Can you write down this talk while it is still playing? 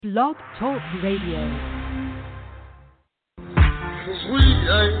Blog Talk Radio. 'Cause we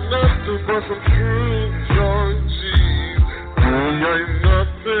ain't nothing but some true joy G's. We ain't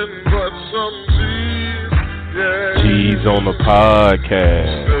nothing but some G's. Yeah. G's on the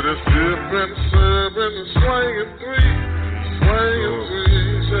podcast. Instead of sipping, serving, and swinging threes,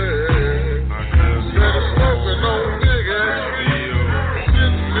 yeah. Instead of smoking on big ass weed,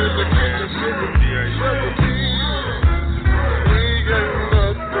 sitting in the kitchen sipping teas. We ain't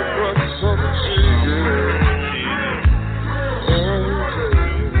nothing but some G's, yeah.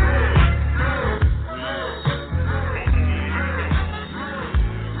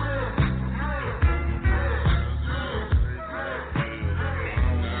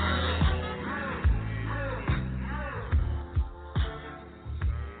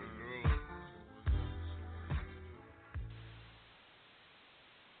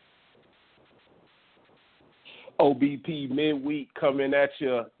 OBP Midweek coming at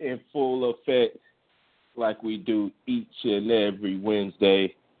you in full effect like we do each and every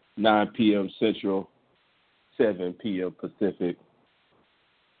Wednesday, 9 p.m. Central, 7 p.m. Pacific.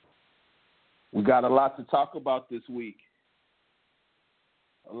 We got a lot to talk about this week.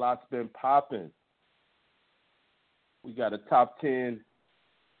 A lot's been popping. We got a top 10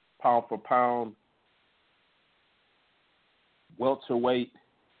 pound for pound welterweight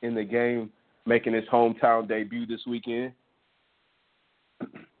in the game, making his hometown debut this weekend.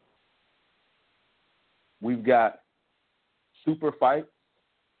 We've got super fights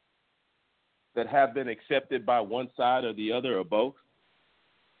that have been accepted by one side or the other or both.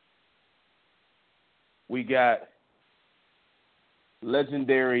 We got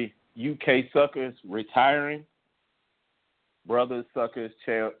legendary UK suckers retiring, brothers, suckers,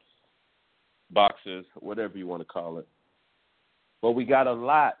 champs, boxers, whatever you want to call it. But we got a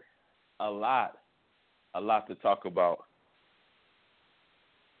lot to talk about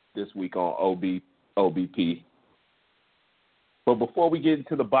this week on OBP. But before we get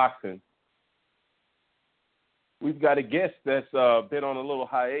into the boxing, we've got a guest that's been on a little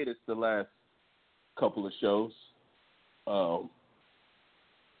hiatus the last couple of shows.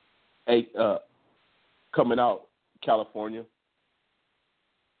 Coming out California.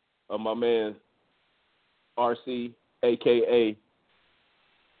 My man RC, a.k.a.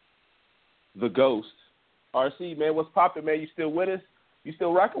 The Ghost. RC, man, what's poppin', man? You still with us? You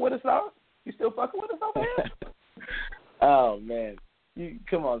still rocking with us, dog? You still fucking with us over here? Oh, man. You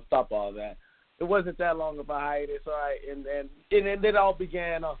come on, stop all that. It wasn't that long of a hiatus, all right? And it all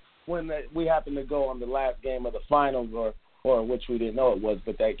began when we happened to go on the last game of the finals, or which we didn't know it was,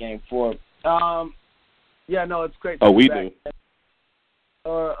 but that game 4. Yeah, no, it's great. Oh, we do.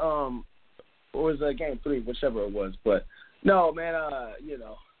 Or was that game 3, whichever it was. But, no, man, I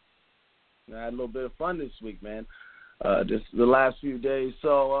had a little bit of fun this week, man. Just the last few days.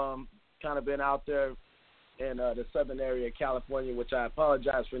 So, kind of been out there in the southern area of California, which I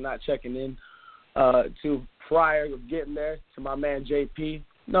apologize for not checking in to prior to getting there, to my man JP.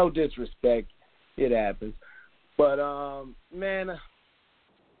 No disrespect. It happens. But, man,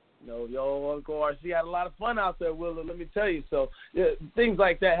 yo, Uncle RC had a lot of fun out there, Willa, let me tell you. So, things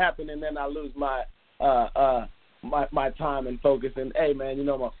like that happen, and then I lose my time and focus. And, hey, man,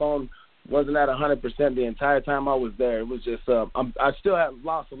 my phone wasn't at 100% the entire time I was there. It was just I still have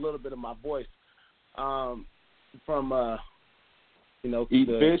lost a little bit of my voice from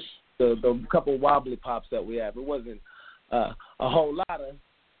eating fish, the couple wobbly pops that we have. It wasn't a whole lot of,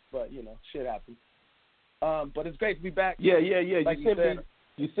 but shit happens. But it's great to be back. Yeah. Like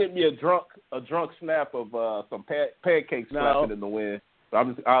you sent me a drunk snap of some pancakes flapping in the wind.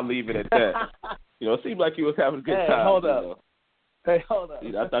 So I'll leave it at that. It seemed like you was having a good time. Hold up. Hey, hold up.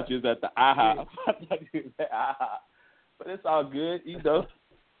 I thought you was at the IHOP. But it's all good,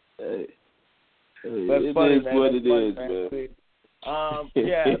 Hey, it funny, is man. what That's it funny, is, man.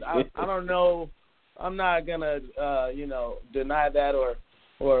 man. I don't know. I'm not gonna, deny that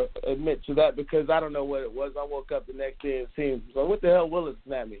or admit to that because I don't know what it was. I woke up the next day and seen. So what the hell Willis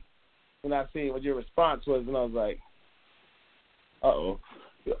snapped me? When I seen what your response was, and I was like, uh-oh.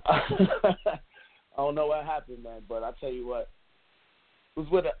 I don't know what happened, man. But I tell you what.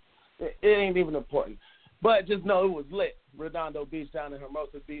 It ain't even important. But just know it was lit. Redondo Beach down in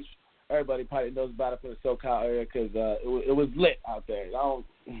Hermosa Beach. Everybody probably knows about it from the SoCal area because it was lit out there.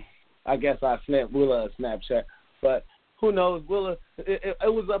 I guess I snapped Willa a Snapchat. But who knows? Willa, it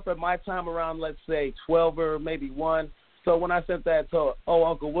was up at my time around, let's say, 12 or maybe 1. So when I sent that to,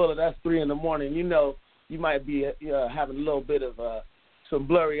 Uncle Willa, that's 3 in the morning, you might be having a little bit of some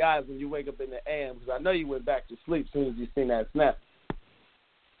blurry eyes when you wake up in the AM because I know you went back to sleep as soon as you seen that snap.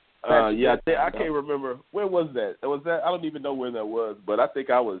 I can't remember where was that. I don't even know where that was, but I think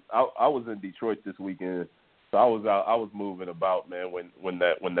I was in Detroit this weekend. So I was moving about, man. When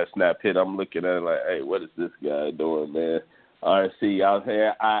that snap hit, I'm looking at it like, hey, what is this guy doing, man? RC out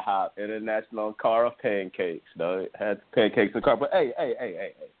here, IHOP, International Car of Pancakes. No, it had pancakes in the car, but hey.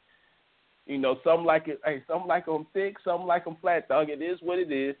 You know, some like it. Hey, some like them thick, some like them flat. Dog, it is what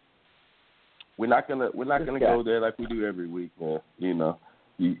it is. We're not gonna go there like we do every week, man. You know,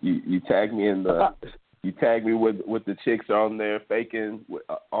 you tag me in the. You tag me with the chicks on there faking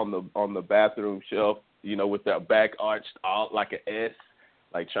on the bathroom shelf, you know, with their back arched out like an S,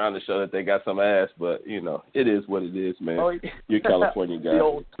 like trying to show that they got some ass. But you know, it is what it is, man. Oh, yeah. You're California guys. The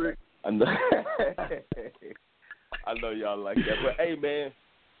old trick. I know. I know y'all like that, but hey, man.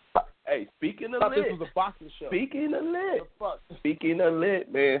 Hey, speaking of lit, this was a boxing show. Speaking of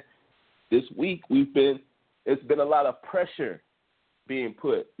lit, man. This week it's been a lot of pressure being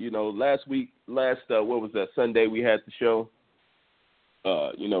put. You know, last what was that, Sunday we had the show.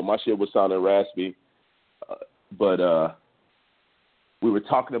 You know, my shit was sounding raspy. But we were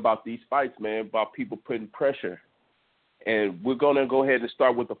talking about these fights, man, about people putting pressure. And we're going to go ahead and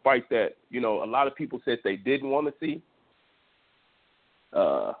start with the fight that, you know, a lot of people said they didn't want to see,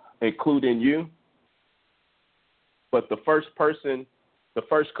 including you. But the first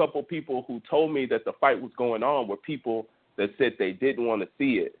couple people who told me that the fight was going on were people that said they didn't want to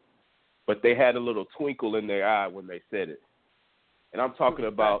see it, but they had a little twinkle in their eye when they said it. And I'm talking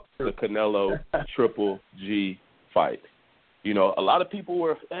about the Canelo Triple G fight. You know, a lot of people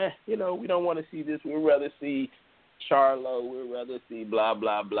were, you know, we don't want to see this. We'd rather see Charlo. We'd rather see blah,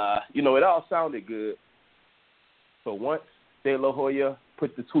 blah, blah. You know, it all sounded good. So once De La Hoya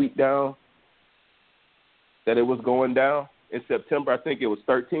put the tweet down that it was going down in September, I think it was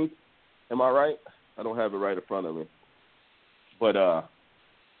 13th. Am I right? I don't have it right in front of me. But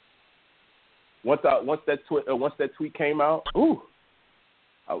once that tweet came out,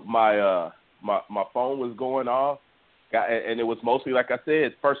 my phone was going off, and it was mostly, like I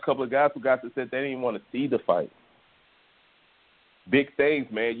said, first couple of guys who said they didn't even want to see the fight. Big things,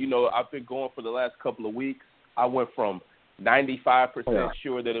 man. You know, I've been going for the last couple of weeks. I went from 95%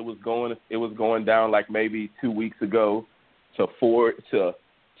 sure that it was going down like maybe 2 weeks ago to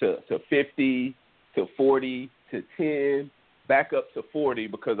 50 to 40 to 10. Back up to 40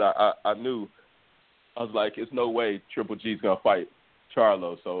 because I knew, I was like, there's no way Triple G's going to fight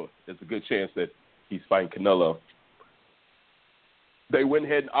Charlo, so there's a good chance that he's fighting Canelo. They went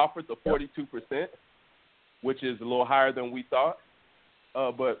ahead and offered the 42%, which is a little higher than we thought.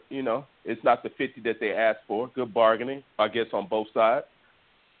 But, you know, it's not the 50 that they asked for. Good bargaining, I guess, on both sides.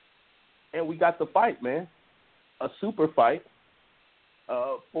 And we got the fight, man. A super fight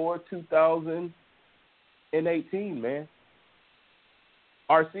for 2018, man.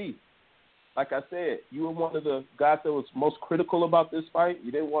 RC, like I said, you were one of the guys that was most critical about this fight. You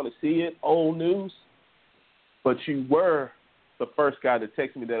didn't want to see it, old news. But you were the first guy to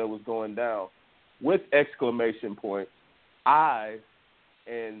text me that it was going down with exclamation points, eyes,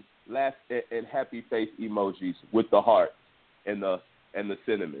 and laugh and happy face emojis with the heart and the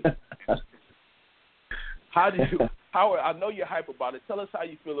cinnamon. I know you're hype about it. Tell us how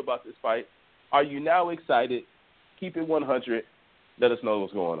you feel about this fight. Are you now excited? Keep it 100. Let us know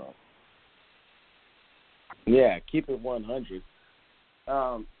what's going on. Yeah, keep it 100.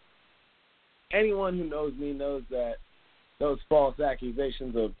 Anyone who knows me knows that those false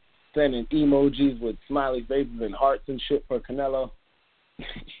accusations of sending emojis with smiley faces and hearts and shit for Canelo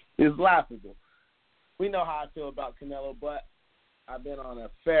is laughable. We know how I feel about Canelo, but I've been on a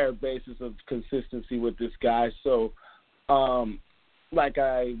fair basis of consistency with this guy. So, like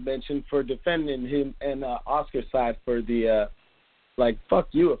I mentioned, for defending him and Oscar's side for the fuck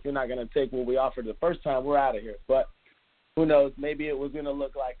you if you're not going to take what we offered the first time, we're out of here. But who knows? Maybe it was going to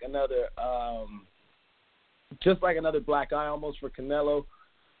look like another, just like another black eye almost for Canelo.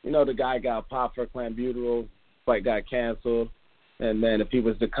 You know, the guy got popped for clenbuterol, fight got canceled. And then if he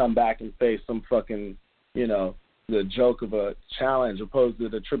was to come back and face some fucking, you know, the joke of a challenge opposed to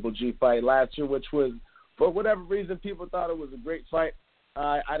the Triple G fight last year, which was, for whatever reason, people thought it was a great fight.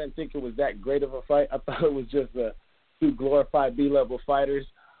 I didn't think it was that great of a fight. I thought it was just two glorified B-level fighters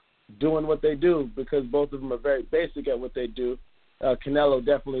doing what they do because both of them are very basic at what they do. Canelo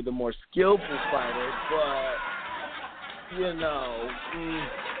definitely the more skillful fighter, but, you know,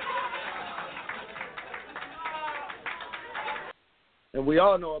 and we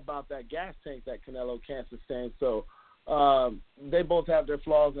all know about that gas tank that Canelo can't sustain. So they both have their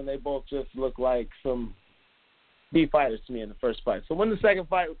flaws, and they both just look like some B fighters to me in the first fight. So when the second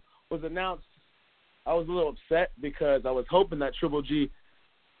fight was announced, I was a little upset because I was hoping that Triple G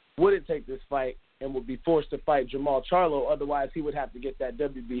wouldn't take this fight and would be forced to fight Jamal Charlo. Otherwise, he would have to get that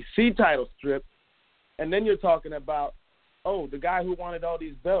WBC title stripped. And then you're talking about, the guy who wanted all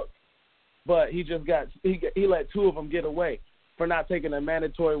these belts, but he let two of them get away for not taking a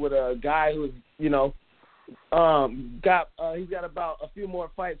mandatory with a guy who's, he's got about a few more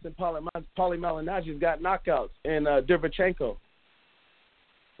fights than Paulie Malignaggi's got knockouts and Derevchenko.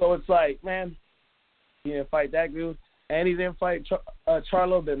 So it's like, man, he didn't fight that dude, and he didn't fight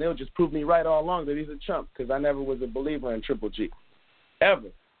Charlo, then they'll just prove me right all along that he's a chump, because I never was a believer in Triple G, ever.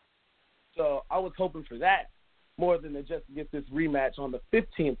 So I was hoping for that more than to just get this rematch on the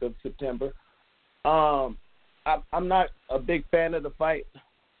 15th of September. I'm not a big fan of the fight.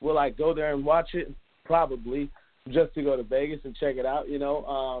 Will I go there and watch it? Probably, just to go to Vegas and check it out.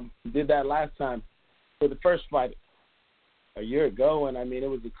 Did that last time for the first fight a year ago, and I mean, it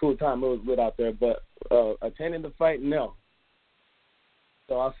was a cool time. It was lit out there, but attending the fight, no.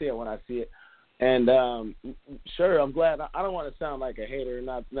 So I'll see it when I see it. And sure, I'm glad. I don't want to sound like a hater or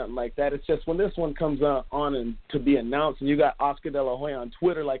nothing like that. It's just when this one comes on and to be announced, and you got Oscar De La Hoya on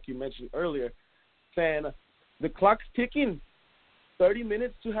Twitter, like you mentioned earlier, saying the clock's ticking, 30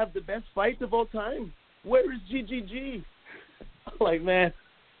 minutes to have the best fight of all time. Where is GGG? I'm like, man,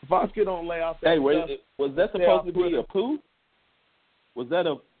 if Oscar don't lay off that stuff, was that supposed to be a poo? Was that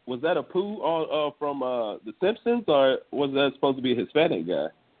a poo on from The Simpsons, or was that supposed to be a Hispanic guy?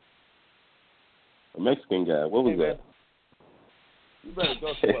 A Mexican guy. What was that? You better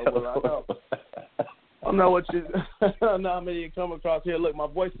go somewhere. Well, I know. I don't know what you. I don't know how many you come across here. Look, my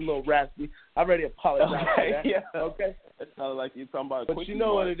voice is a little raspy. I already apologize for that. Yeah. Okay. It sounded like you're talking about. But you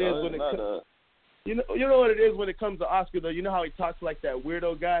know what it is when it comes. You know what it is when it comes to Oscar, though. You know how he talks like that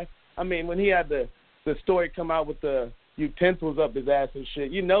weirdo guy. I mean, when he had the story come out with the utensils up his ass and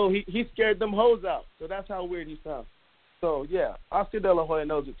shit, he scared them hoes out. So that's how weird he sounds. So yeah, Oscar De La Hoya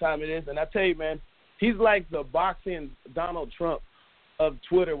knows what time it is, and I tell you, man. He's like the boxing Donald Trump of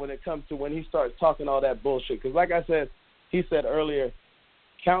Twitter when it comes to when he starts talking all that bullshit. Because like I said, he said earlier,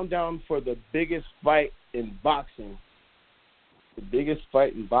 countdown for the biggest fight in boxing. The biggest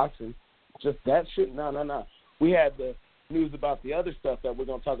fight in boxing? Just that shit? No. We had the news about the other stuff that we're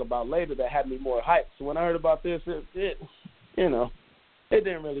going to talk about later that had me more hyped. So when I heard about this, it didn't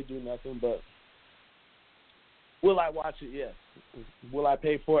really do nothing. But will I watch it? Yes. Will I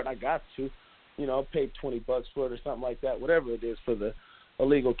pay for it? I got to. Pay $20 for it or something like that, whatever it is for the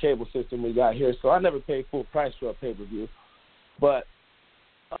illegal cable system we got here. So I never paid full price for a pay-per-view. But,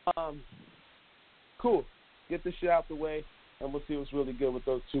 cool. Get this shit out the way, and we'll see what's really good with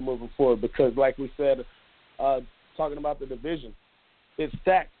those two moving forward. Because, like we said, talking about the division, it's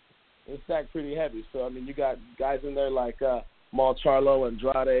stacked. It's stacked pretty heavy. So, I mean, you got guys in there like Mal Charlo,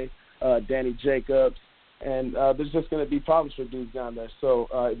 Andrade, Danny Jacobs, and there's just going to be problems for dudes down there. So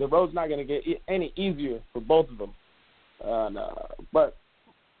the road's not going to get any easier for both of them. But,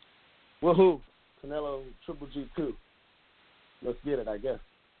 woohoo, Canelo Triple G 2. Let's get it, I guess.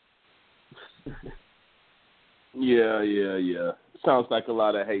 Yeah. Sounds like a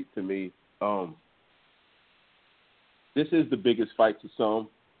lot of hate to me. This is the biggest fight to some,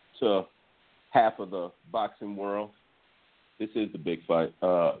 to half of the boxing world. This is the big fight.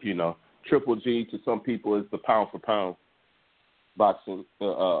 Triple G to some people is the pound for pound boxing,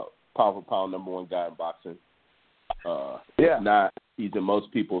 pound for pound number one guy in boxing. If not, he's in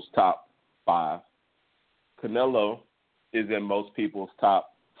most people's top 5. Canelo is in most people's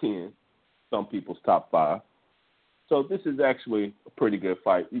top 10, some people's top 5. So this is actually a pretty good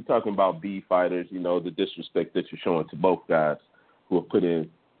fight. You're talking about B fighters, the disrespect that you're showing to both guys who have put in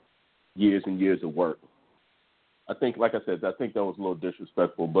years and years of work. I think, like I said, that was a little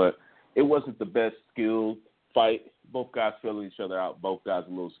disrespectful, but it wasn't the best skilled fight. Both guys filling each other out. Both guys a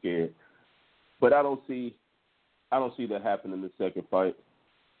little scared. But I don't see that happening in the second fight.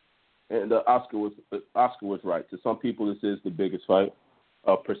 And Oscar was right. To some people, this is the biggest fight.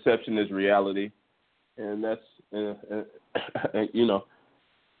 Perception is reality, and that's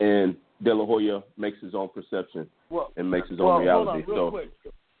and De La Hoya makes his own perception and makes his own reality. Hold on,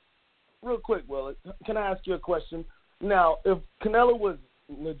 real quick, Will. Can I ask you a question? Now, if Canelo was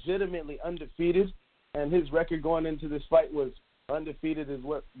legitimately undefeated and his record going into this fight was undefeated as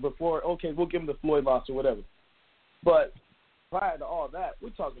what before, okay, we'll give him the Floyd loss or whatever. But prior to all that, we're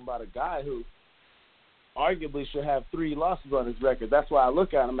talking about a guy who arguably should have 3 losses on his record. That's why I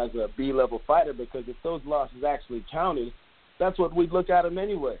look at him as a B-level fighter, because if those losses actually counted, that's what we'd look at him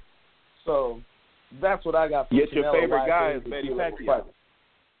anyway. So that's what I got from Yet Canelo. Your favorite guy is Manny Pacquiao.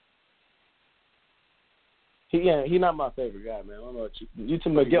 He's not my favorite guy, man. I don't know what you to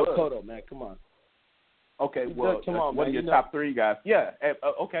Miguel Cotto, man. Come on. Okay, well, come on, one man, of your top three guys. Yeah, and,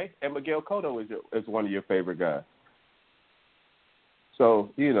 okay, and Miguel Cotto is one of your favorite guys. So,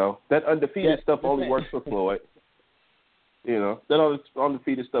 that undefeated stuff only works for Floyd. That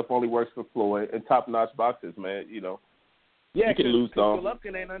undefeated stuff only works for Floyd and top-notch boxers, man, Yeah, you can lose because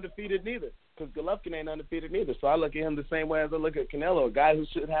Golovkin ain't undefeated neither. So I look at him the same way as I look at Canelo, a guy who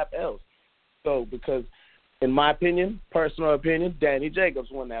should have L's. So because, in my opinion, personal opinion, Danny Jacobs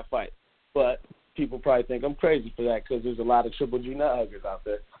won that fight. But people probably think I'm crazy for that because there's a lot of Triple G nut huggers out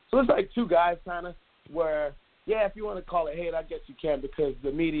there. So it's like two guys kind of where, yeah, if you want to call it hate, I guess you can because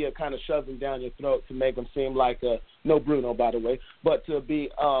the media kind of shoves them down your throat to make them seem like no Bruno, by the way, but to be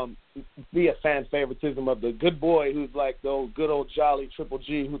a fan favoritism of the good boy who's like the old, good old jolly Triple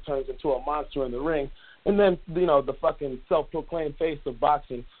G who turns into a monster in the ring, and then the fucking self-proclaimed face of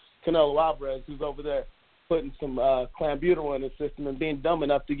boxing, Canelo Alvarez, who's over there putting some clenbuterol in his system and being dumb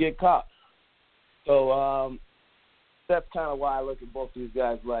enough to get caught. So that's kind of why I look at both these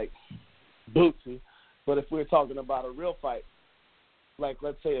guys like Bootsy. But if we're talking about a real fight, like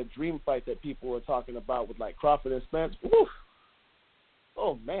let's say a dream fight that people were talking about with like Crawford and Spence, woof,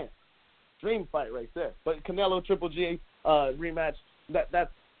 oh man, dream fight right there. But Canelo Triple G rematch, that's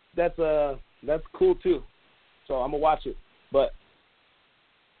cool too. So I'm gonna watch it. But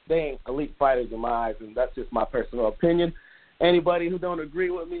they ain't elite fighters in my eyes, and that's just my personal opinion. Anybody who don't agree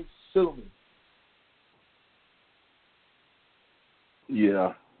with me, sue me.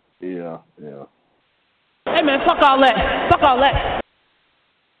 Yeah. Hey, man, fuck all that.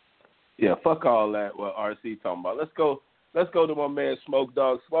 Yeah, fuck all that. What RC talking about? Let's go to my man Smoke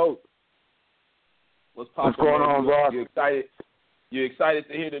Dog Smoke. What's going on, boss? You excited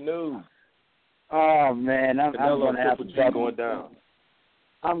to hear the news? Oh man, I'm going to have to going down.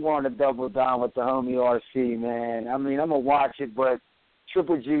 I'm going to double down with the homie RC, man. I mean, I'm gonna watch it, but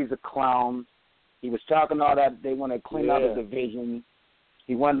Triple G's a clown. He was talking all that they want to clean out the division.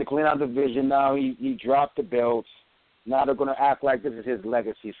 He wanted to clean out the division. Now he dropped the belts. Now they're going to act like this is his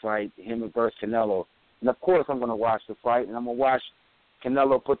legacy fight, him versus Canelo. And, of course, I'm going to watch the fight, and I'm going to watch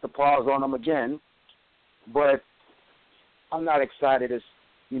Canelo put the paws on him again. But I'm not excited as,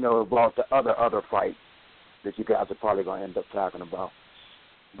 about the other fight that you guys are probably going to end up talking about.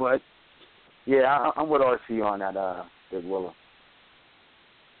 But, yeah, I'm with RC on that, Big Willa.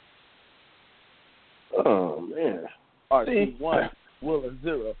 Oh, man. RC 1, Willa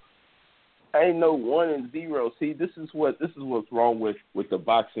 0. Ain't no 1 and 0. See, this is what's wrong with the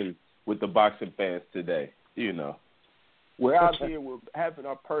boxing fans today. We're out here, we're having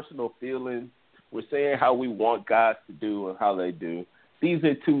our personal feelings. We're saying how we want guys to do and how they do. These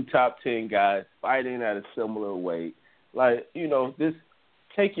are two top 10 guys fighting at a similar weight. Like, this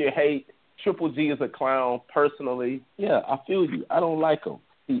take your hate. Triple G is a clown. Personally, yeah, I feel you. I don't like him.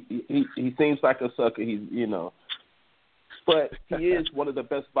 He seems like a sucker. But he is one of the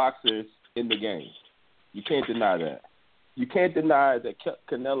best boxers in the game. You can't deny that. You can't deny that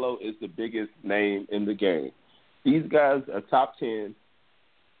Canelo is the biggest name in the game. These guys are top 10,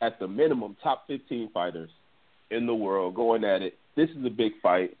 at the minimum, top 15 fighters in the world going at it. This is a big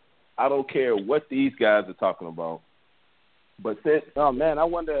fight. I don't care what these guys are talking about. But oh man, I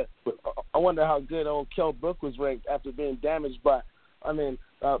wonder how good old Kell Brook was ranked after being damaged by.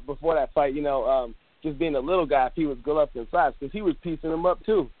 Before that fight, just being a little guy, if he was Golovkin's size, because he was piecing him up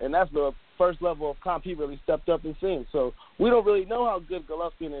too, and that's the first level of comp he really stepped up and seen. So we don't really know how good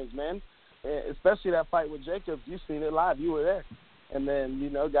Golovkin is, man. Especially that fight with Jacobs, you've seen it live, you were there, and then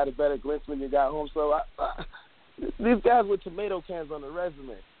got a better glimpse when you got home. So these guys with tomato cans on the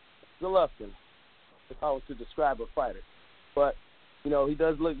resume, Golovkin, if I was to describe a fighter, but he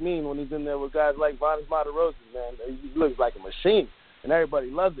does look mean when he's in there with guys like Vanes Matarosis, man. He looks like a machine, and everybody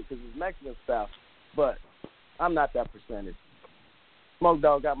loves it because he's Mexican style. But I'm not that percentage. Smoke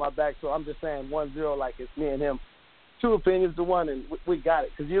Dog got my back, so I'm just saying 1-0 like it's me and him. 2 opinions to 1, and we got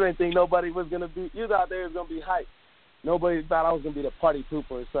it. Because you didn't think nobody was going to be – you thought there was going to be hype. Nobody thought I was going to be the party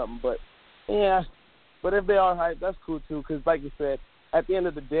pooper or something. But, yeah, but if they are hype, that's cool too. Because like you said, at the end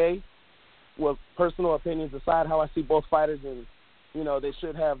of the day, with personal opinions aside, how I see both fighters and, they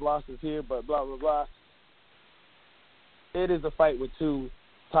should have losses here, but blah, blah, blah. It is a fight with 2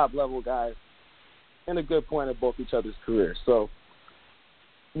 top-level guys and a good point at both each other's careers. So,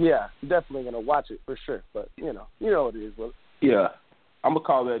 yeah, definitely going to watch it for sure. But, you know what it is. Well, yeah, I'm going to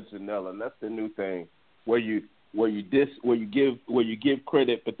call that Janela, and that's the new thing where you give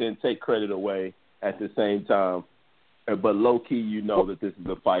credit but then take credit away at the same time. But low-key, that this is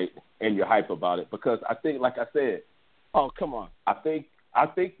a fight and you're hype about it. Because I think, like I said, oh, come on. I think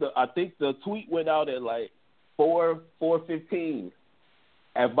the tweet went out at like 4:15,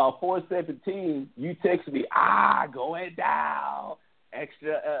 At about 4:17, you text me, going down,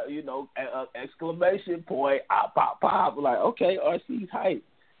 extra, exclamation point, pop, pop. Like, okay, RC's hype.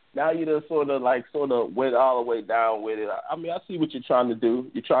 Now you just sort of went all the way down with it. I mean, I see what you're trying to do.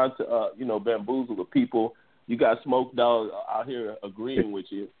 You're trying to, bamboozle the people. You got Smoke Dog out here agreeing with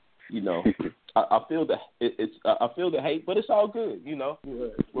you. I feel I feel the hate, but it's all good.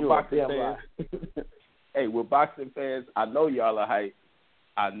 We're boxing fans. Hey, we're boxing fans. I know y'all are hype.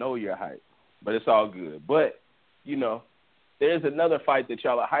 I know you're hype, but it's all good. But there's another fight that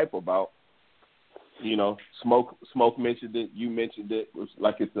y'all are hype about. Smoke mentioned it. You mentioned it. It's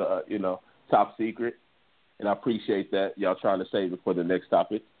like it's top secret, and I appreciate that y'all trying to save it for the next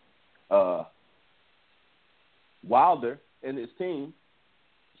topic. Wilder and his team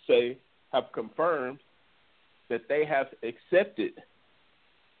have confirmed that they have accepted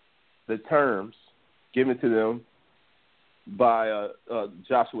the terms given to them by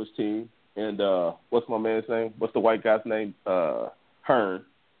Joshua's team and what's my man's name? What's the white guy's name? Hearn.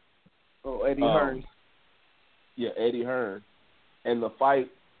 Oh, Eddie Hearn. Yeah, Eddie Hearn. And the fight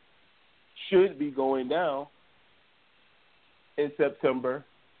should be going down in September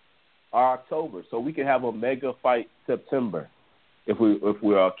or October, so we can have a mega fight September if we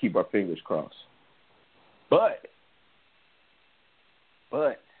keep our fingers crossed. But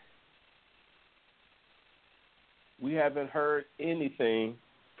we haven't heard anything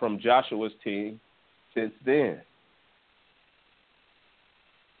from Joshua's team since then.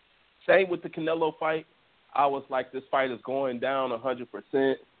 Same with the Canelo fight. I was like, this fight is going down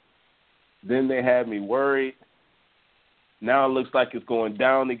 100%. Then they had me worried. Now it looks like it's going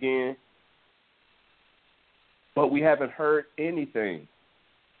down again. But we haven't heard anything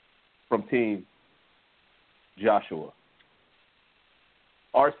from Team Joshua.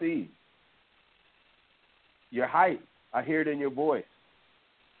 RC, you're hype. I hear it in your voice.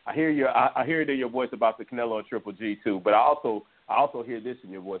 I hear it in your voice about the Canelo and Triple G too. But I also hear this in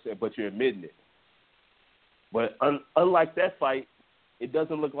your voice. But you're admitting it. But unlike that fight, it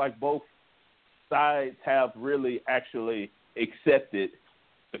doesn't look like both sides have really actually accepted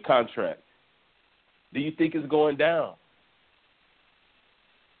the contract. Do you think it's going down?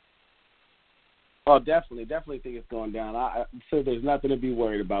 Oh, definitely think it's going down. So there's nothing to be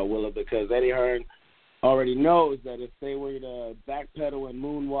worried about, Willa, because Eddie Hearn already knows that if they were to backpedal and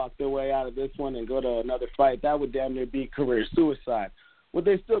moonwalk their way out of this one and go to another fight, that would damn near be career suicide. Would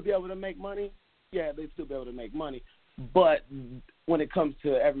they still be able to make money? Yeah, they'd still be able to make money. But when it comes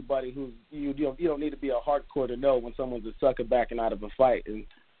to everybody who's you don't need to be a hardcore to know when someone's a sucker backing out of a fight. And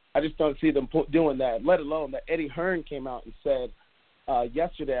I just don't see them doing that, let alone that Eddie Hearn came out and said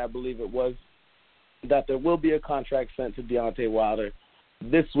yesterday, I believe it was, that there will be a contract sent to Deontay Wilder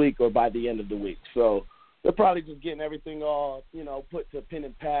this week or by the end of the week. So they're probably just getting everything all, put to pen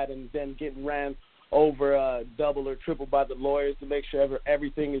and pad and then getting ran over double or triple by the lawyers to make sure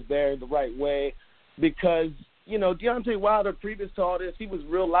everything is there the right way. Because, Deontay Wilder, previous to all this, he was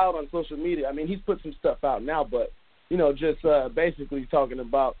real loud on social media. I mean, he's put some stuff out now, but, just basically talking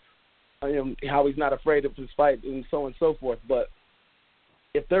about how he's not afraid of his fight and so on and so forth. But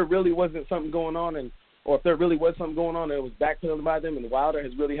if there really wasn't something going on or if there really was something going on and it was backpedaling by them and Wilder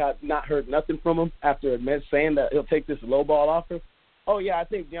has really not heard nothing from him after saying that he'll take this lowball offer, oh, yeah, I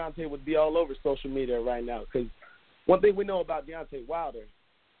think Deontay would be all over social media right now. Because one thing we know about Deontay Wilder,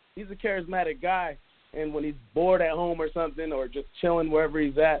 he's a charismatic guy, and when he's bored at home or something or just chilling wherever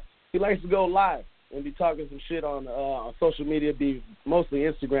he's at, he likes to go live and be talking some shit on social media, be mostly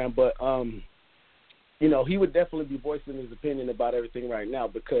Instagram. But, he would definitely be voicing his opinion about everything right now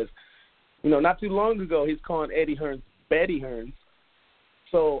because, not too long ago, he's calling Eddie Hearn Betty Hearns.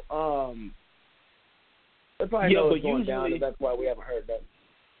 So, they probably know it's going down, and that's why we haven't heard that.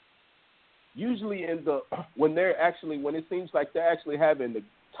 Usually when it seems like they're actually having the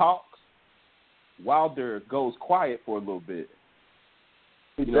talks, Wilder goes quiet for a little bit.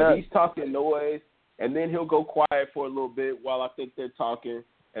 He's talking noise, and then he'll go quiet for a little bit while I think they're talking,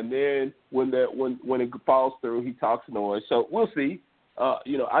 and then when it falls through, he talks noise. So we'll see.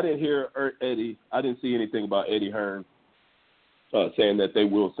 I didn't hear Eddie. I didn't see anything about Eddie Hearn saying that they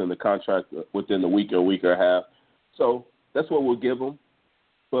will send the contract within a week or a half. So that's what we'll give them.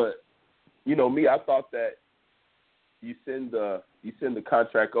 But me, I thought that you send the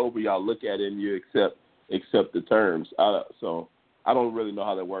contract over, y'all look at it and you accept the terms. So I don't really know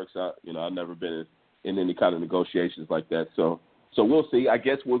how that works out. I've never been in any kind of negotiations like that. So we'll see. I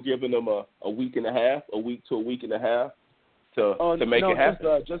guess we're giving them a week and a half, a week to a week and a half to make it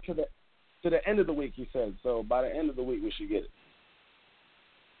happen. Just to the end of the week, he said. So by the end of the week, we should get it.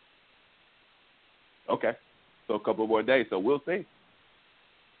 Okay. So a couple more days. So we'll see.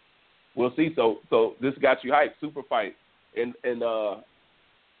 we'll see. So this got you hyped, super fight, and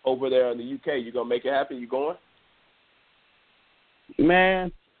over there in the UK, you gonna make it happen? You going?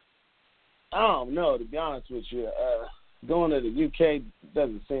 Man, I don't know, to be honest with you. Going to the UK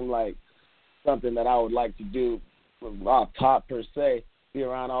doesn't seem like something that I would like to do off top per se. Be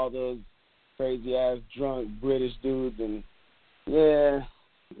around all those crazy ass drunk British dudes, and yeah,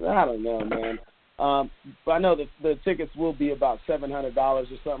 I don't know, man. But I know that the tickets will be about $700 or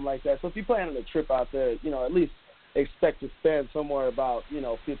something like that. So if you're planning a trip out there, at least expect to spend somewhere about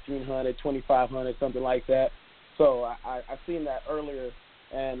 $1,500, $2,500, something like that. So I seen that earlier,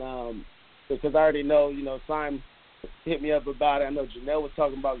 and because I already know, Simon hit me up about it. I know Janelle was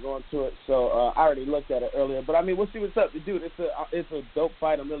talking about going to it, so I already looked at it earlier. But I mean, we'll see what's up, dude. It's a dope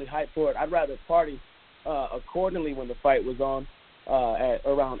fight. I'm really hyped for it. I'd rather party accordingly when the fight was on at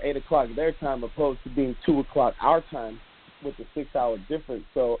around 8 o'clock their time, opposed to being 2 o'clock our time with the 6-hour difference.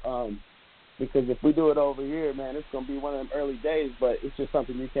 So because if we do it over here, man, it's gonna be one of them early days. But it's just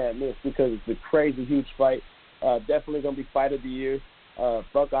something you can't miss because it's a crazy huge fight. Definitely gonna be fight of the year.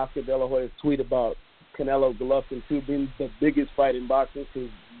 Fuck Oscar De La Hoya's tweet about Canelo Golovkin 2 being the biggest fight in boxing, because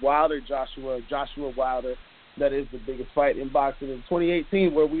Joshua Wilder, that is the biggest fight in boxing in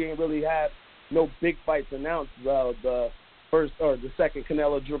 2018, where we ain't really had no big fights announced. The first or the second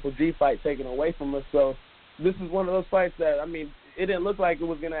Canelo Triple G fight taken away from us. So this is one of those fights that, I mean, it didn't look like it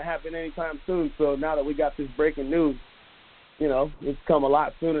was going to happen anytime soon. So now that we got this breaking news, it's come a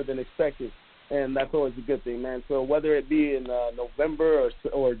lot sooner than expected. And that's always a good thing, man. So whether it be in November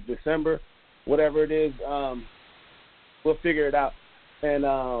or December, whatever it is, we'll figure it out. And,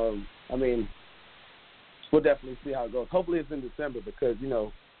 I mean, we'll definitely see how it goes. Hopefully it's in December because,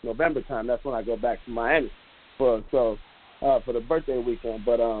 November time, that's when I go back to Miami for the birthday weekend.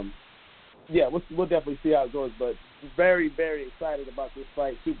 But, yeah, we'll definitely see how it goes. But very, very excited about this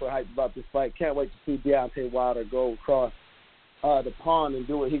fight, super hyped about this fight. Can't wait to see Deontay Wilder go across the pond and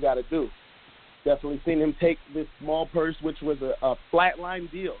do what he got to do. Definitely seen him take this small purse, which was a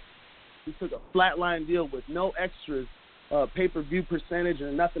flatline deal. He took a flatline deal with no extras, pay-per-view percentage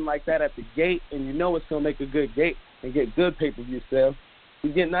or nothing like that at the gate, and it's going to make a good gate and get good pay-per-view sales.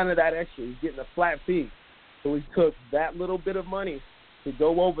 He's getting none of that extra. He's getting a flat fee. So he took that little bit of money to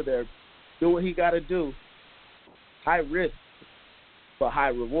go over there, do what he got to do, high risk but high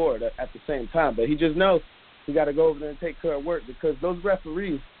reward at the same time. But he just knows he got to go over there and take care of work, because those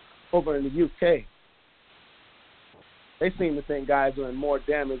referees over in the UK, they seem to think guys are in more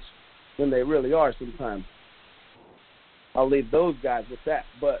damage than they really are sometimes. I'll leave those guys with that.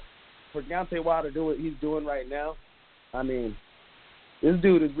 But for Deontay Wilder to do what he's doing right now, I mean, this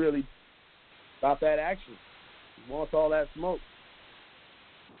dude is really about that action. He wants all that smoke.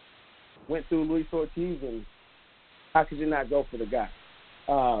 Went through Luis Ortiz, and how could you not go for the guy?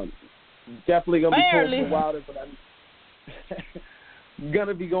 Definitely going to be going for Wilder, but I'm going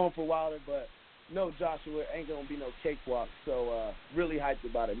to be going for Wilder, but no, Joshua, ain't going to be no cakewalk. So really hyped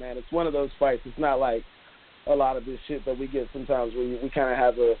about it, man. It's one of those fights. It's not like a lot of this shit that we get sometimes where we kind of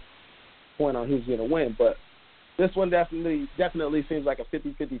have a point on who's going to win. But this one definitely seems like a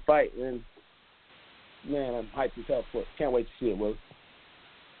 50-50 fight. And, man, I'm hyped as hell for it. Can't wait to see it, Will.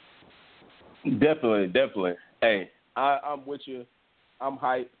 Definitely. Hey, I'm with you. I'm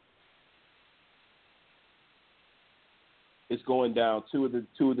hyped. It's going down. Two of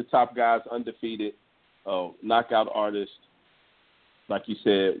the top guys undefeated, knockout artists. Like you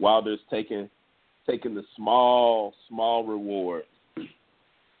said, Wilder's taking the small reward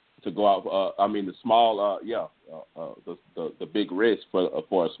to go out. The small, the big risk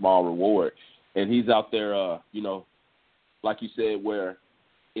for a small reward, and he's out there. Like you said, where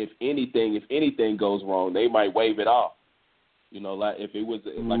if anything goes wrong, they might wave it off. Like if it was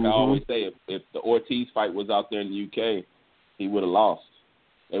like I always say, if the Ortiz fight was out there in the UK, he would have lost.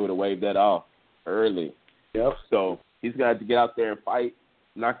 They would have waved that off early. Yep. So he's got to get out there and fight,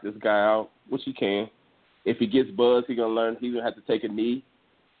 knock this guy out, which he can. If he gets buzzed, he's going to learn he's going to have to take a knee.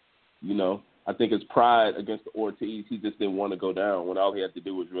 I think his pride against the Ortiz, he just didn't want to go down when all he had to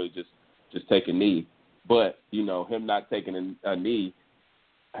do was really just take a knee. But, him not taking a knee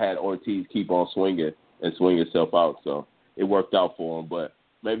had Ortiz keep on swinging and swing himself out. So it worked out for him. But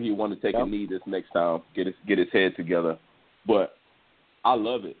maybe he want to take a knee this next time, get his head together. But I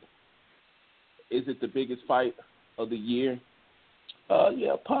love it. Is it the biggest fight of the year?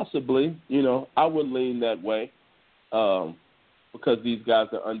 Yeah, possibly. I would lean that way because these guys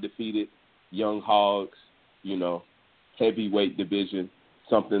are undefeated, young hogs, heavyweight division,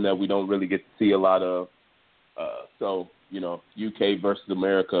 something that we don't really get to see a lot of. So, UK versus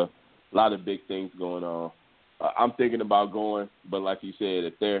America, a lot of big things going on. I'm thinking about going, but like you said,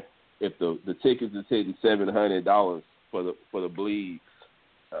 if if the tickets is hitting $700 for the bleeds,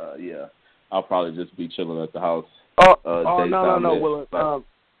 yeah, I'll probably just be chilling at the house. No, Willard.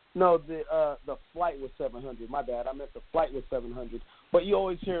 No, the flight was $700. My bad. I meant the flight was $700. But you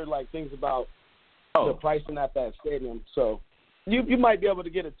always hear like things about the pricing at that stadium. So you might be able to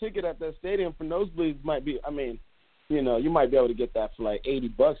get a ticket at that stadium for nosebleeds. Might be. I mean, you know, you might be able to get that for like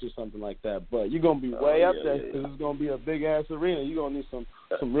 $80 or something like that. But you're gonna be way up there because it's gonna be a big ass arena. You're gonna need some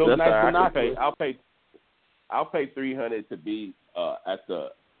real nice binoculars. I'll pay $300 to be at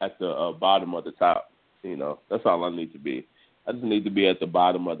the bottom of the top. You know, that's all I need to be. I just need to be at the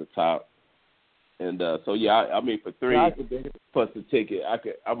bottom of the top. And so yeah, I mean for $3 plus the ticket,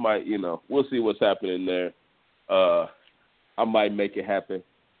 I might, you know, we'll see what's happening there. I might make it happen.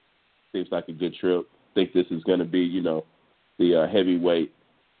 Seems like a good trip. Think this is going to be, you know, the heavyweight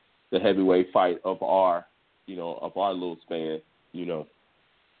fight of our little span, you know.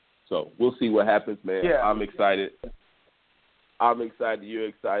 So we'll see what happens, man. Yeah. I'm excited. You're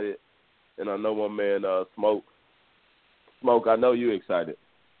excited, and I know my man Smoke. I know you're excited.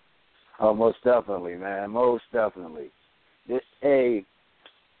 Oh, most definitely, man. Most definitely. If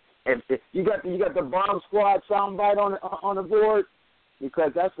you got the Bomb Squad soundbite on the board,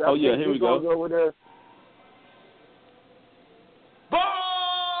 because that's here we go. Go with there.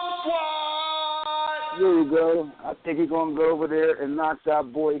 Bomb Squad. Here we go. I think he's gonna go over there and knock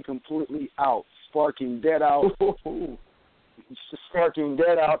that boy completely out, sparking dead out. Sparking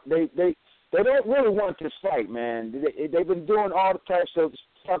dead out. They don't really want this fight, man. They've been doing all the types of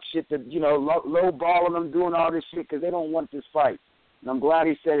fuck shit that, you know, low balling them, doing all this shit because they don't want this fight. And I'm glad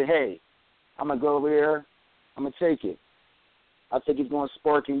he said, hey, I'm going to go over there. I'm going to take it. I think he's going to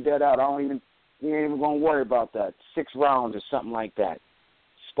spark him dead out. He ain't even going to worry about that. 6 rounds or something like that.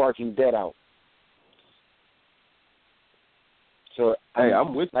 Spark him dead out. So, hey,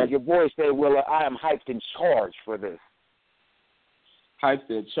 I'm with you. Like your boy said, Willa, I am hyped and charged for this. Hyped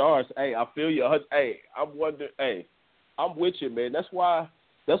and charged. Hey, I feel you. Hey, I'm wondering. Hey, I'm with you, man. That's the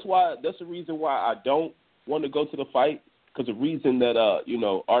reason why I don't want to go to the fight. Because the reason that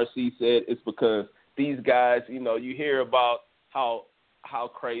RC said is because these guys, you know, you hear about how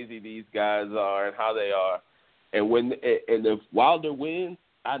crazy these guys are and how they are, and if Wilder wins,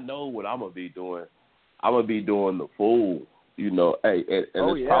 I know what I'm gonna be doing. I'm gonna be doing the fool, you know. Hey, and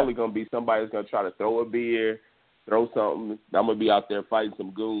it's probably gonna be somebody's gonna try to throw a beer, throw something. I'm gonna be out there fighting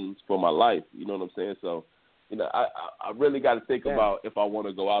some goons for my life. You know what I'm saying? So, you know, I really got to think about if I want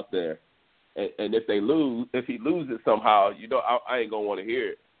to go out there. And if he loses somehow, you know, I ain't gonna want to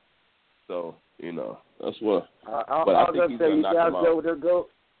hear it. So, you know, that's what. But I think he's gonna knock him out. Over there, go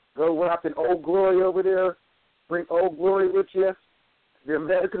wrap an Old Glory over there. Bring Old Glory with you, the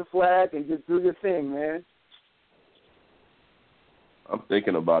American flag, and just do your thing, man. I'm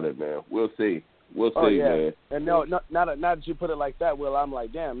thinking about it, man. We'll see. Man. And now that you put it like that, Will, I'm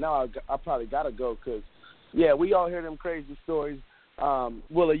like, damn. Now I probably gotta go because, yeah, we all hear them crazy stories.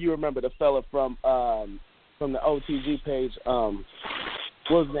 Willa, you remember the fella from the OTG page? What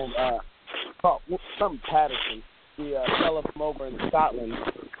was his name? Something Patterson. The fella from over in Scotland.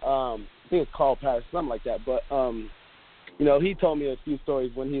 I think it's called Patterson, something like that. But you know, he told me a few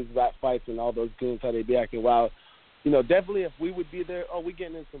stories when he was at fights and all those goons how they be acting wild. You know, definitely if we would be there, we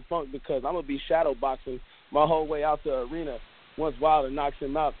getting in some funk because I'm gonna be shadow boxing my whole way out the arena once Wilder knocks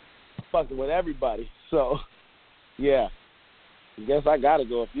him out, fucking with everybody. So, yeah. I guess I gotta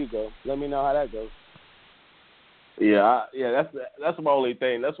go if you go. Let me know how that goes. Yeah, that's my only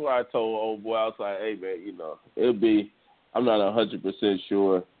thing. That's why I told old boy, I was like, hey man, you know, I'm not 100%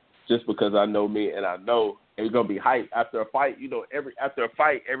 sure, just because I know me and I know it's gonna be hype after a fight. You know, after a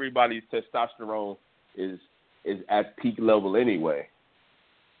fight, everybody's testosterone is at peak level anyway.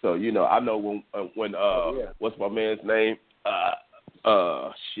 So you know, I know when what's my man's name?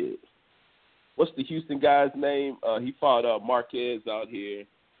 Shit. What's the Houston guy's name? He fought Marquez out here,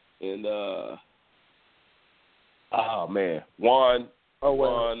 and Juan. Juan.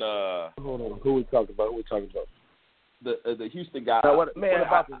 Hold on, who we talking about? The Houston guy. What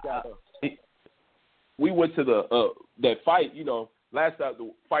about this guy though? We went to that fight. You know, last time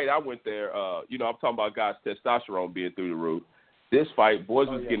the fight I went there. You know, I'm talking about guys' testosterone being through the roof. This fight, boys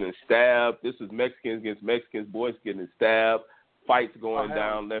was getting stabbed. This was Mexicans against Mexicans. Boys getting stabbed. Fights going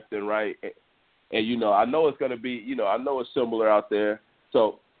down left and right. And, you know, I know it's going to be, you know, I know it's similar out there.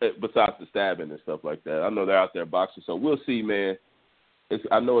 So, besides the stabbing and stuff like that, I know they're out there boxing. So, we'll see, man.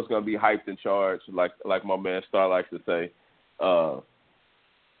 I know it's going to be hyped and charged, like my man Star likes to say. I'm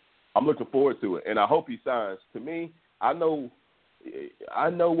looking forward to it, and I hope he signs. To me, I know I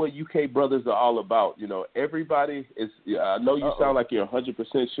know what UK brothers are all about. You know, everybody is. I know you sound like you're 100%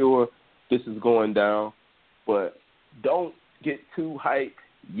 sure this is going down, but don't get too hyped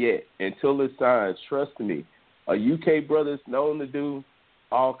yet until it's signed. Trust me, a UK brother's known to do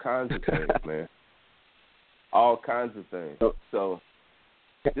all kinds of things, man. All kinds of things. So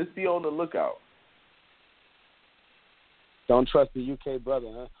just be on the lookout. Don't trust the UK brother,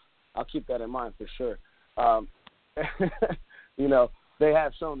 huh? I'll keep that in mind for sure. You know, they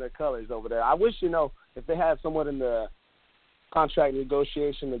have shown their colors over there. I wish, you know, if they had someone in the contract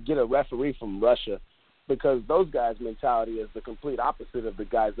negotiation to get a referee from Russia, because those guys' mentality is the complete opposite of the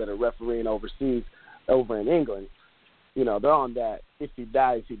guys that are refereeing overseas over in England. You know, they're on that if he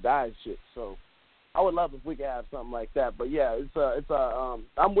dies shit. So I would love if we could have something like that. But yeah,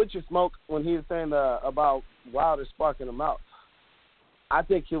 I'm with you, Smoke, when he was saying about Wilder sparking him out. I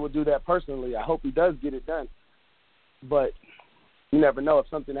think he will do that personally. I hope he does get it done. But you never know if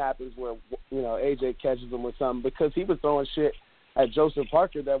something happens where, you know, AJ catches him with something, because he was throwing shit at Joseph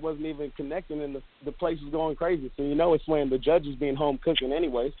Parker that wasn't even connecting, and the place was going crazy. So you know it's when the judge is being home cooking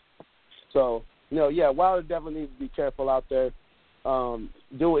anyways. So, you know, yeah, Wilder definitely needs to be careful out there,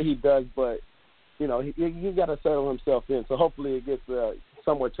 do what he does, but, you know, he's got to settle himself in. So hopefully it gets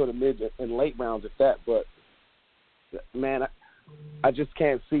somewhere to the mid and late rounds at that. But, man, I just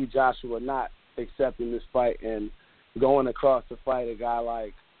can't see Joshua not accepting this fight and going across to fight a guy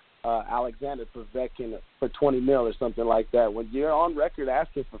like Alexander Povetkin for $20 million or something like that. When you're on record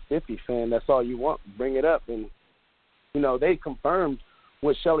asking for 50, fan, that's all you want. Bring it up. And, you know, they confirmed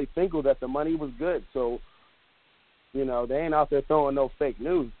with Shelly Finkel that the money was good. So, you know, they ain't out there throwing no fake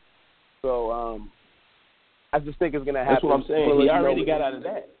news. So I just think it's going to happen. That's what I'm saying. He already got out of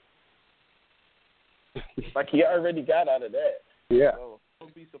that. Like, he already got out of that. Yeah. So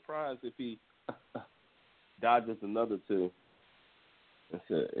don't be surprised if he dodges another two. That's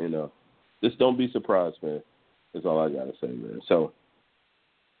it, you know. Just don't be surprised, man. That's all I got to say, man. So,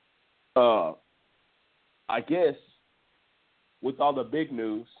 I guess with all the big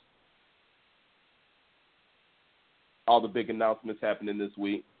news, all the big announcements happening this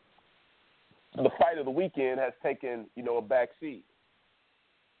week, the fight of the weekend has taken, you know, a back seat.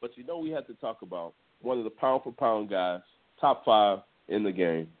 But, you know, we had to talk about one of the pound-for-pound guys, top 5 in the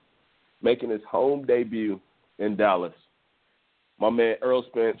game, making his home debut in Dallas. My man Earl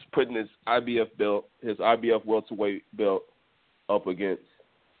Spence putting his IBF welterweight belt up against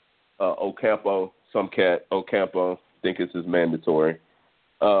Ocampo, some cat, Ocampo, think it's his mandatory.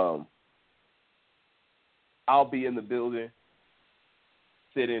 I'll be in the building,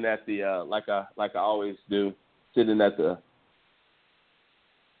 sitting at the like I always do, sitting at the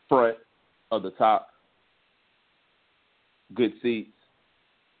front of the top, good seats,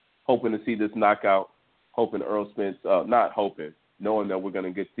 hoping to see this knockout, hoping Earl Spence, not hoping, knowing that we're going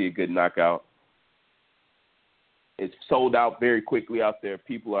to get to see a good knockout. It's sold out very quickly out there.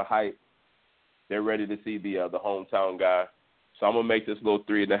 People are hyped. They're ready to see the hometown guy. So I'm going to make this little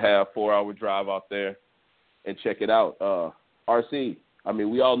 3.5, 4-hour drive out there and check it out. RC, I mean,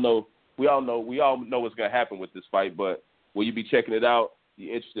 we all know what's going to happen with this fight, but will you be checking it out?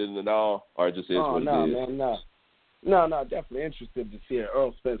 You interested in it all, or it just is what it is? Man, no, definitely interested to see an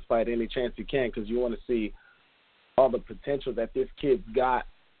Earl Spence fight any chance you can, because you want to see all the potential that this kid's got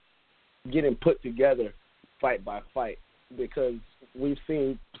getting put together fight by fight, because we've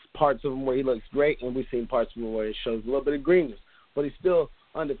seen parts of him where he looks great, and we've seen parts of him where it shows a little bit of greenness, but he's still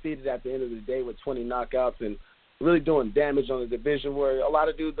undefeated at the end of the day with 20 knockouts and really doing damage on the division where a lot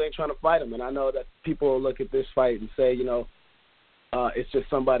of dudes ain't trying to fight him. And I know that people will look at this fight and say, you know, it's just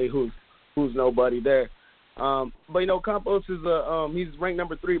somebody who's nobody there. But, you know, Campos is he's ranked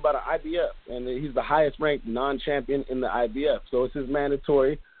number 3 by the IBF, and he's the highest ranked non-champion in the IBF. So it's his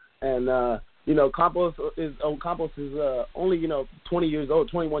mandatory. And, you know, Campos is only, you know,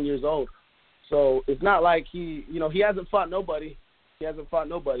 21 years old. So it's not like he hasn't fought nobody.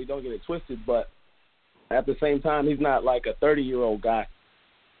 Don't get it twisted. But at the same time, he's not like a 30-year-old guy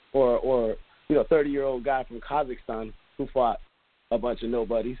or 30-year-old guy from Kazakhstan who fought a bunch of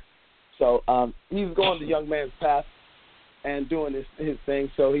nobodies. So he's going the young man's path and doing his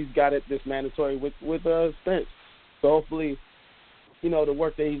thing. So he's got it, this mandatory with Spence. So hopefully, you know, the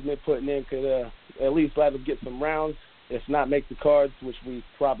work that he's been putting in could at least let him get some rounds, if not make the cards, which we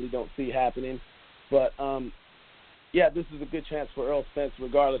probably don't see happening. But, yeah, this is a good chance for Earl Spence,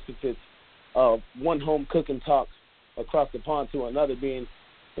 regardless if it's one home cooking talk across the pond to another being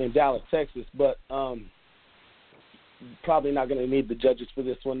in Dallas, Texas. But probably not going to need the judges for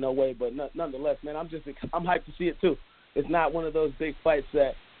this one, no way. But nonetheless, man, I'm hyped to see it too. It's not one of those big fights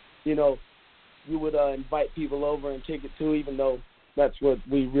that, you know, you would invite people over and kick it to, even though That's what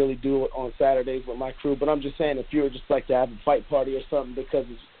we really do on Saturdays with my crew. But I'm just saying, if you would just like to have a fight party or something, because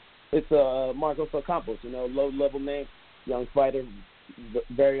it's Marcos Ocampos, low-level name, young fighter,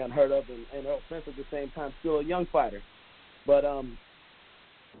 very unheard of, and Earl Spence at the same time, still a young fighter. But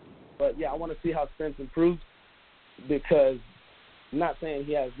yeah, I want to see how Spence improves, because I'm not saying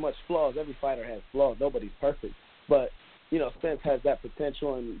he has much flaws. Every fighter has flaws. Nobody's perfect. But, Spence has that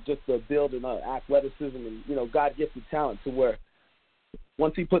potential and just the build and athleticism and, God-gifted talent to where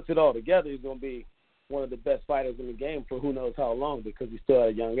once he puts it all together, he's going to be one of the best fighters in the game for who knows how long, because he's still at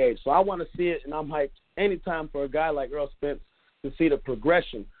a young age. So I want to see it, and I'm hyped anytime for a guy like Earl Spence to see the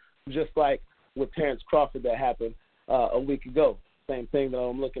progression, just like with Terrence Crawford that happened a week ago. Same thing that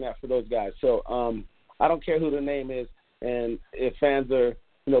I'm looking at for those guys. So I don't care who the name is, and if fans are,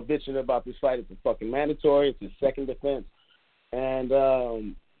 bitching about this fight, it's a fucking mandatory. It's his second defense. And,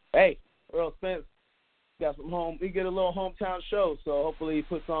 hey, Earl Spence got we get a little hometown show, so hopefully he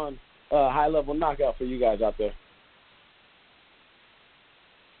puts on a high-level knockout for you guys out there.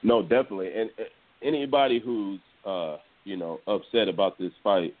 No, definitely. And anybody who's, upset about this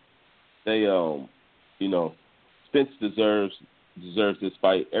fight, they, Spence deserves this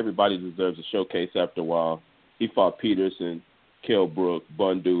fight. Everybody deserves a showcase after a while. He fought Peterson, Kell Brook,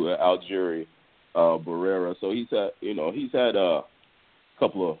 Bundu, Algieri, Barrera. So he's had a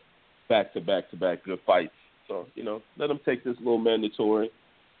couple of back-to-back good fights. So, let him take this little mandatory,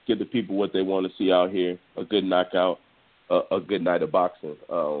 give the people what they want to see out here, a good knockout, a good night of boxing.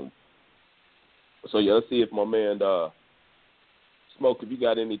 So, yeah, let's see if my man Smoke, if you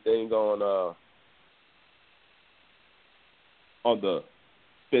got anything on the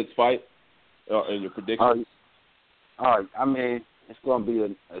Spence fight and your predictions. All right. I mean, it's going to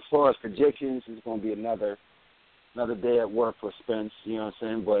be, as far as predictions, it's going to be another day at work for Spence, you know what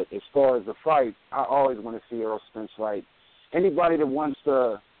I'm saying? But as far as the fight, I always want to see Earl Spence fight. Anybody that wants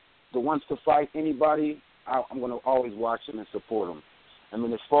to fight anybody, I'm going to always watch him and support him. I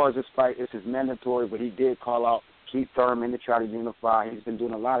mean, as far as this fight, this is mandatory, but he did call out Keith Thurman to try to unify. He's been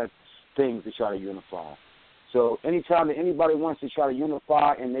doing a lot of things to try to unify. So anytime that anybody wants to try to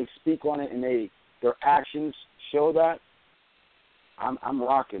unify and they speak on it and their actions show that, I'm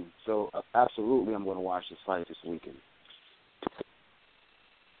rocking. So absolutely, I'm going to watch this fight this weekend.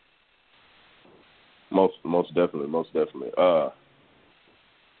 Most definitely.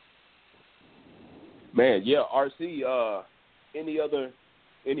 Man, yeah, RC. Any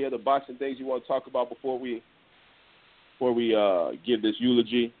other boxing things you want to talk about before we give this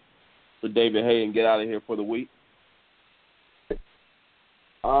eulogy for David Haye and get out of here for the week?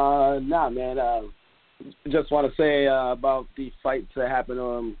 Nah, man. Just want to say about the fights that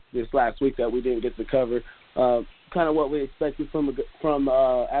happened this last week that we didn't get to cover. Kind of what we expected from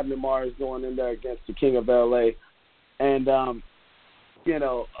Abner Mars going in there against the King of LA, and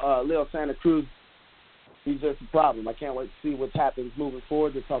Leo Santa Cruz. He's just a problem. I can't wait to see what happens moving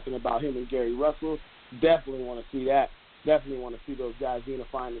forward. They're talking about him and Gary Russell. Definitely want to see that. Definitely want to see those guys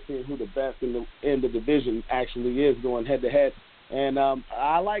unifying and seeing who the best in the division actually is going head to head. And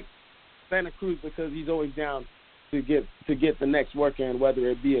I like Santa Cruz because he's always down to get the next work in, whether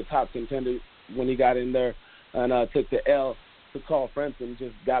it be a top contender when he got in there and took the L to Carl Frentzen,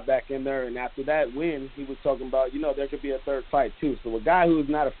 just got back in there. And after that win, he was talking about, there could be a third fight too. So a guy who is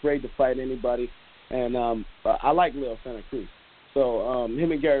not afraid to fight anybody. And I like Leo Santa Cruz. So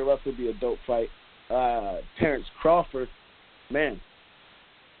him and Gary Russell would be a dope fight. Terrence Crawford, man,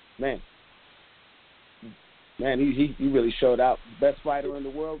 he really showed out. Best fighter in the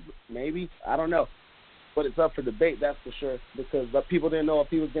world, maybe. I don't know. But it's up for debate, that's for sure, because people didn't know if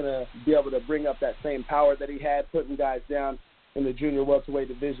he was going to be able to bring up that same power that he had, putting guys down in the junior welterweight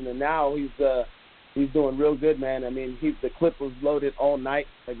division. And now he's doing real good, man. I mean, the clip was loaded all night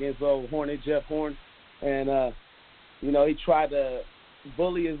against old Hornet, Jeff Horn. And, he tried to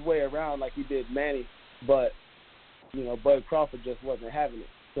bully his way around like he did Manny, but, Bud Crawford just wasn't having it.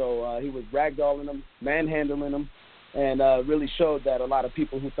 So he was ragdolling him, manhandling him, and really showed that a lot of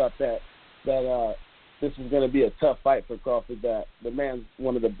people who thought that this was going to be a tough fight for Crawford, that the man's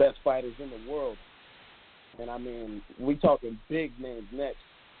one of the best fighters in the world. And, I mean, we talking big names next.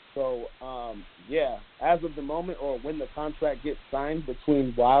 So, as of the moment or when the contract gets signed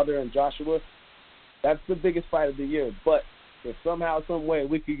between Wilder and Joshua, that's the biggest fight of the year. But if somehow, some way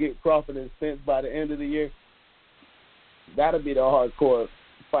we could get Crawford and Spence by the end of the year, that'll be the hardcore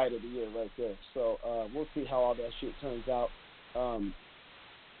fight of the year right there. So we'll see how all that shit turns out.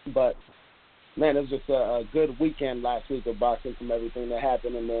 But, man, it was just a good weekend last week of boxing from everything that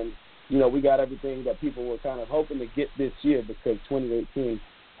happened. And then, we got everything that people were kind of hoping to get this year because 2018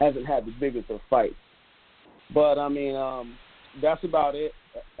 hasn't had the biggest of fights. But, I mean, that's about it.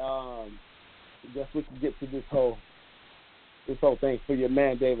 Guess we can get to this whole thing for your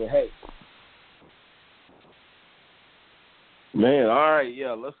man David Hay. Man, all right,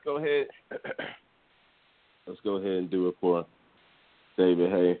 yeah, let's go ahead. Let's go ahead and do it for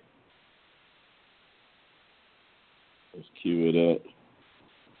David Hay. Let's cue it up.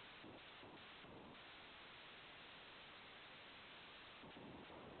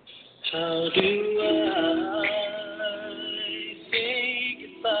 How do I say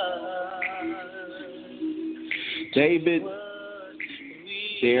goodbye? David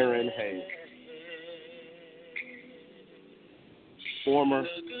Darren Hay, former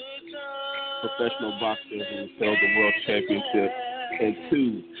professional boxer who held the world championship in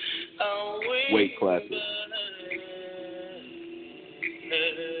 2 weight classes.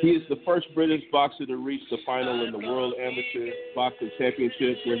 He is the first British boxer to reach the final in the World Amateur Boxing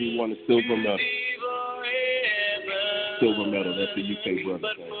Championship, where he won a silver medal. That's the UK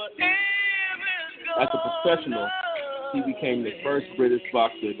brother thing. As a professional, he became the first British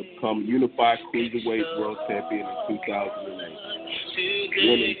boxer to become unified cruiserweight world champion in 2008,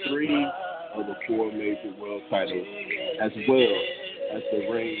 winning 3 of the 4 major world titles, as well as the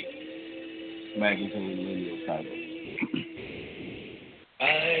Ring Magazine lineal title.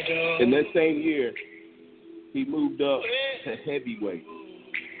 In that same year, he moved up to heavyweight,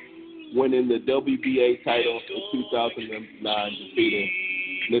 winning the WBA title in 2009, defeating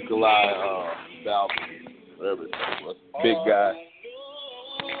Nikolai Balvin, whatever his name was. Big guy.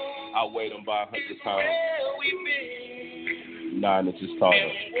 Outweighed him by 100 pounds. 9 inches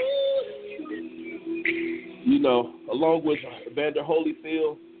taller. You know, along with Evander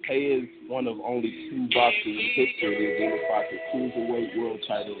Holyfield, Hay is one of only 2 boxers in history to unify the cruiserweight world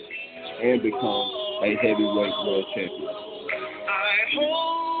title and become a heavyweight world champion.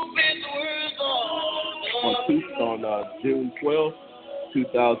 On June 12,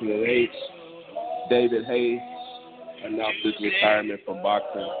 2008, David Hay announced his retirement from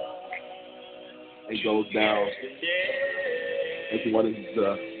boxing and goes down as one of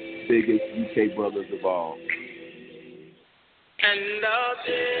the biggest UK brothers of all.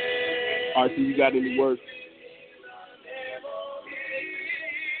 RC, you got any words?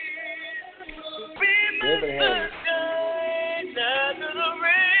 David Hay.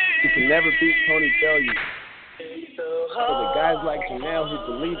 You can never beat Tony Bellew. For the guys like Janelle who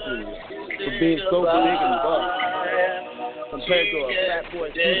believe in you, for being so big and buff, compared to a fat boy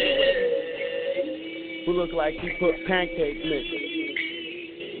who looked like he put pancake mix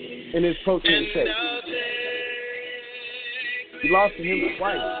in his protein shake. You lost to him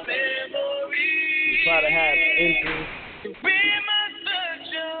twice. You try to have injuries,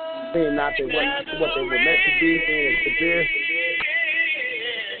 saying not they what they were meant to be, saying it's severe.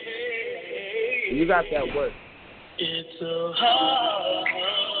 You got that work.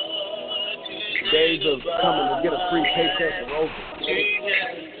 Days of coming to get a free paycheck are over.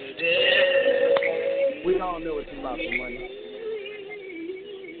 We all know it's about the money.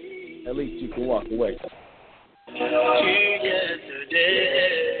 At least you can walk away.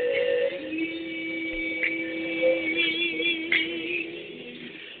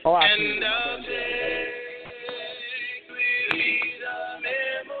 Oh, I see.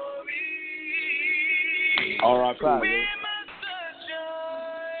 R.I.P.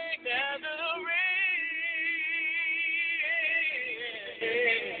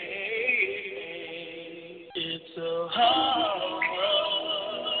 It's so hard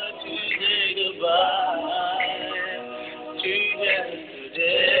to say goodbye to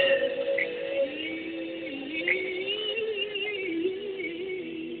yesterday.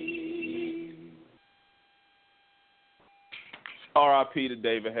 R.I.P. to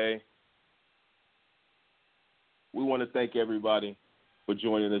David Hay. We want to thank everybody for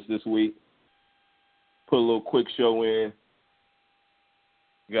joining us this week. Put a little quick show in.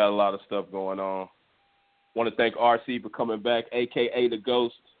 We got a lot of stuff going on. Want to thank RC for coming back, a.k.a. The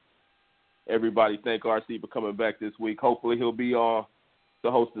Ghost. Everybody thank RC for coming back this week. Hopefully he'll be on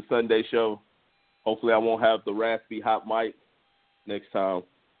to host the Sunday show. Hopefully I won't have the raspy hot mic next time.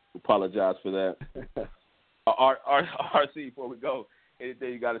 Apologize for that. RC, before we go,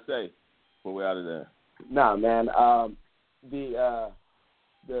 anything you got to say before we're out of there? Nah, man.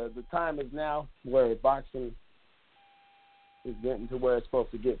 The time is now where boxing is getting to where it's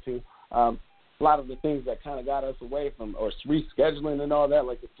supposed to get to. A lot of the things that kind of got us away from, or rescheduling and all that,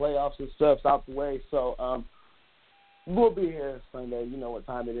 like the playoffs and stuff's out the way. So we'll be here Sunday. You know what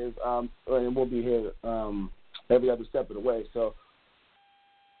time it is. And we'll be here every other step of the way. So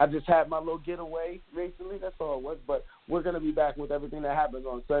I just had my little getaway recently. That's all it was. But we're going to be back with everything that happens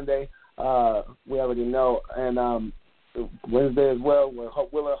on Sunday. We already know. And Wednesday as well. We'll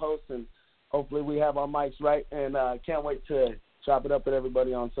host, and hopefully we have our mics right. And can't wait to chop it up with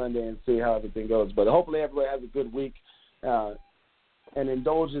everybody on Sunday and see how everything goes. But hopefully everybody has a good week and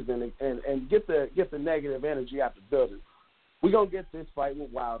indulges and get the negative energy out the building. We're going to get this fight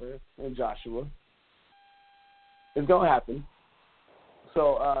with Wilder and Joshua. It's going to happen.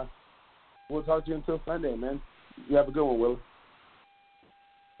 So we'll talk to you until Sunday, man. You have a good one, Willie.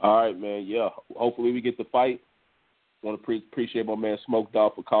 All right, man. Yeah, hopefully we get the fight. Want to appreciate my man Smoke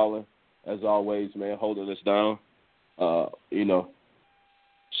Dog for calling, as always, man, holding us down.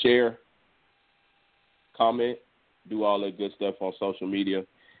 Share, comment, do all that good stuff on social media.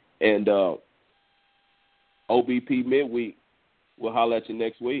 And OBP Midweek, we'll holler at you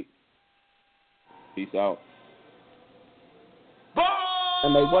next week. Peace out.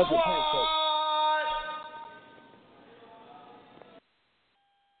 And they wasn't pancakes.